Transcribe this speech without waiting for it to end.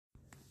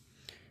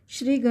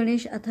Shri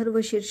Ganapati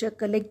Atharvashirsha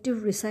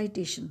collective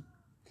recitation.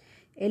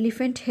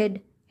 Elephant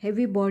head,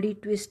 heavy body,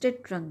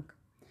 twisted trunk.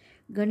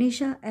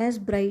 Ganesha as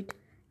bright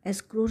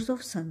as crores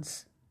of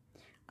suns.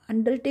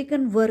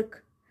 Undertaken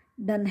work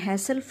done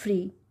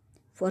hassle-free.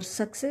 For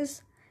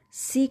success,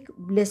 seek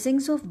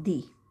blessings of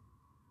thee.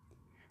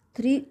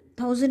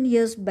 3000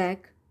 years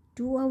back,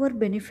 to our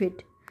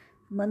benefit,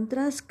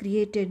 mantras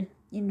created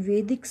in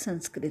Vedic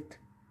Sanskrit.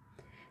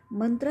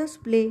 Mantras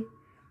play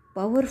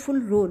powerful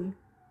role,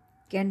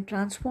 can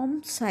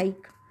transform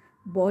psyche,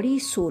 body,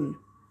 soul.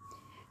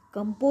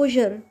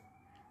 Composure,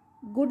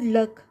 good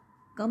luck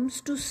comes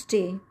to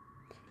stay.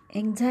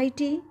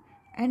 Anxiety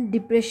and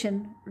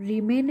depression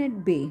remain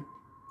at bay.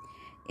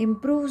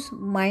 Improves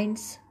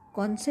mind's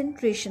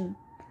concentration.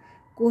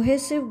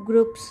 Cohesive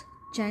groups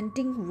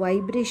chanting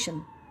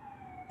vibration.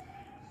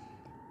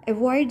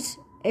 Avoids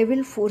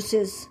evil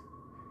forces.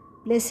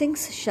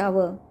 Blessings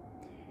shower.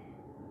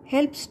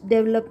 Helps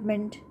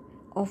development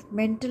of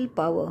mental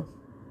power.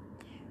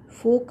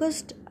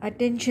 Focused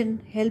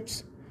attention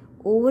helps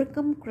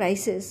overcome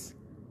crisis.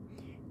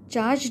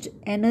 Charged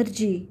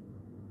energy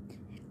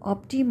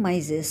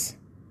optimizes.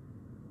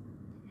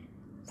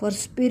 For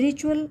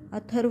spiritual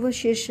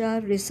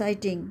Atharvashirsha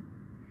reciting,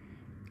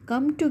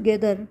 come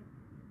together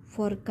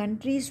for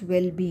country's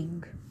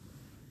well-being.